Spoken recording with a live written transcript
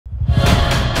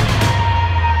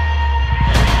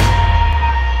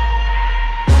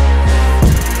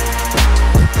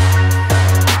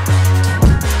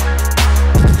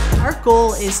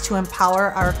is to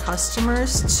empower our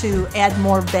customers to add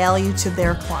more value to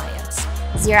their clients.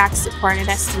 Xerox supported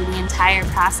us through the entire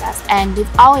process, and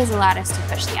they've always allowed us to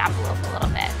push the envelope a little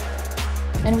bit.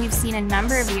 And we've seen a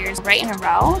number of years right in a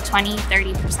row,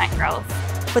 20–30%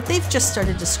 growth. But they've just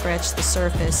started to scratch the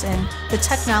surface, and the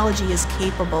technology is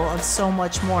capable of so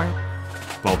much more.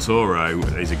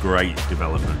 Baltoro is a great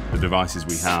development. The devices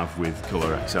we have with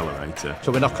Colour Accelerator.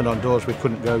 So we're knocking on doors we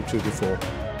couldn't go to before.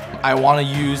 I want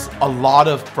to use a lot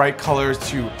of bright colors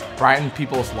to brighten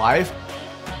people's life.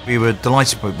 We were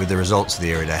delighted with the results of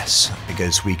the Iridesce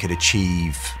because we could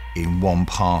achieve in one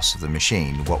pass of the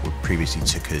machine what would previously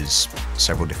took us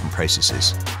several different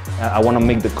processes. I want to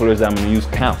make the colors that I'm going to use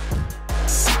count.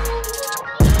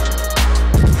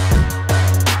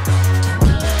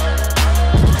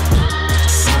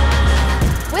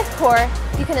 With Core,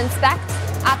 you can inspect,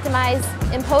 optimize,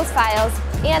 impose files,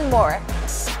 and more.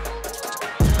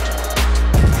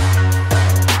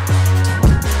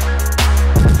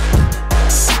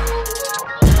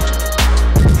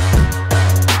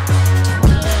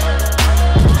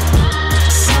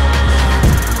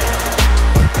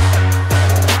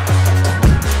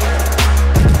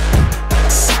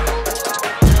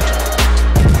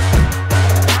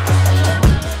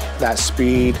 That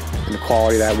speed and the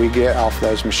quality that we get off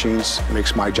those machines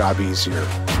makes my job easier.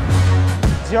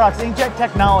 Xerox inkjet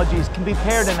technologies can be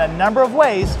paired in a number of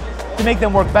ways to make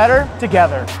them work better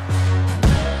together.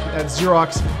 At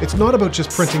Xerox, it's not about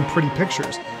just printing pretty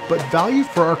pictures, but value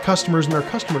for our customers and our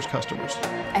customers' customers.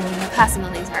 I mean, the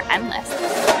possibilities are endless.